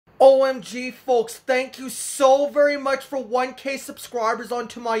OMG, folks, thank you so very much for 1K subscribers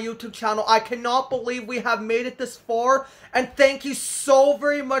onto my YouTube channel. I cannot believe we have made it this far, and thank you so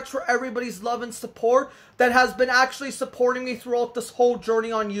very much for everybody's love and support that has been actually supporting me throughout this whole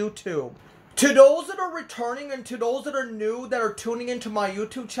journey on YouTube. To those that are returning and to those that are new that are tuning into my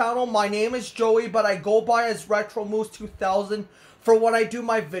YouTube channel, my name is Joey, but I go by as Retro Moose 2000 for when I do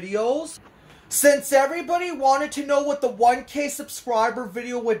my videos. Since everybody wanted to know what the 1K subscriber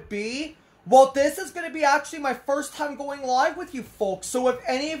video would be, well, this is going to be actually my first time going live with you folks. So if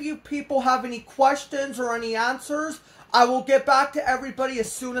any of you people have any questions or any answers, I will get back to everybody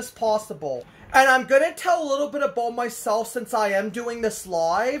as soon as possible. And I'm going to tell a little bit about myself since I am doing this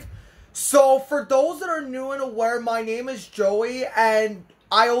live. So for those that are new and aware, my name is Joey, and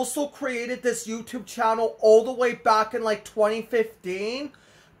I also created this YouTube channel all the way back in like 2015.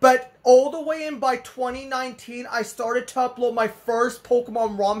 But all the way in by 2019, I started to upload my first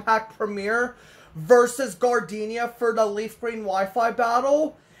Pokemon ROM Hack Premiere versus Gardenia for the Leaf Green Wi-Fi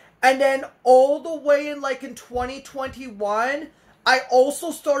battle. And then all the way in like in 2021, I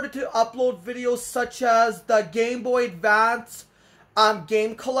also started to upload videos such as the Game Boy Advance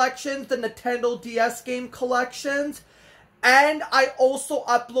game collections, the Nintendo DS game collections. And I also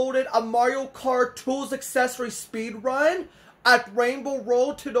uploaded a Mario Kart Tools Accessory Speedrun at Rainbow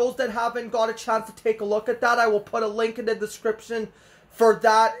Road. To those that haven't got a chance to take a look at that, I will put a link in the description for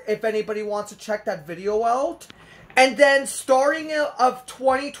that if anybody wants to check that video out. And then starting of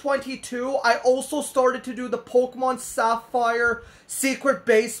 2022, I also started to do the Pokemon Sapphire Secret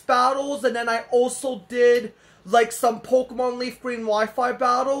Base battles, and then I also did like some Pokemon Leaf Green Wi-Fi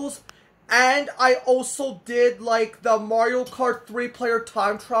battles, and I also did like the Mario Kart 3-player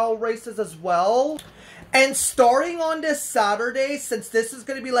time trial races as well. And starting on this Saturday, since this is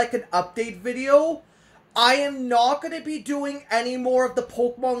going to be like an update video, I am not going to be doing any more of the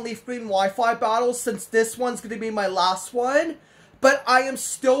Pokemon Leaf Green Wi-Fi battles since this one's going to be my last one. But I am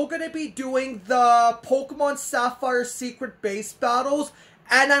still going to be doing the Pokemon Sapphire Secret Base battles.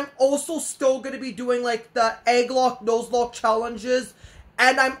 And I'm also still going to be doing like the Egglock, Nuzlocke challenges.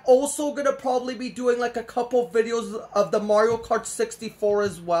 And I'm also going to probably be doing like a couple videos of the Mario Kart 64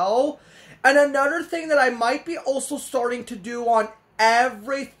 as well. And another thing that I might be also starting to do on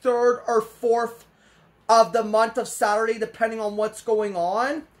every third or fourth of the month of Saturday, depending on what's going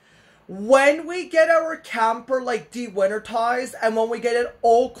on, when we get our camper like de-winterized and when we get it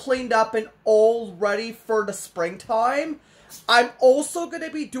all cleaned up and all ready for the springtime, I'm also going to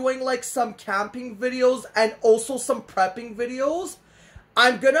be doing like some camping videos and also some prepping videos.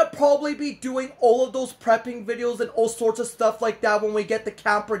 I'm going to probably be doing all of those prepping videos and all sorts of stuff like that when we get the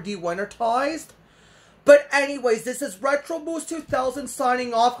camper de-winterized. But anyways, this is Retro Moose 2000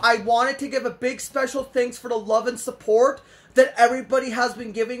 signing off. I wanted to give a big special thanks for the love and support that everybody has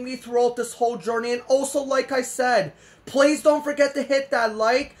been giving me throughout this whole journey. And also, like I said, please don't forget to hit that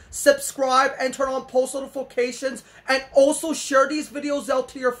like, subscribe, and turn on post notifications. And also share these videos out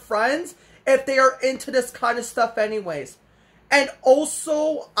to your friends if they are into this kind of stuff anyways. And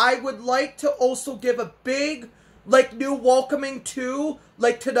also, I would like to also give a big, like, new welcoming to,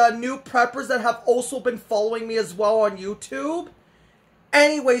 like, to the new preppers that have also been following me as well on YouTube.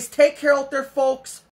 Anyways, take care out there, folks.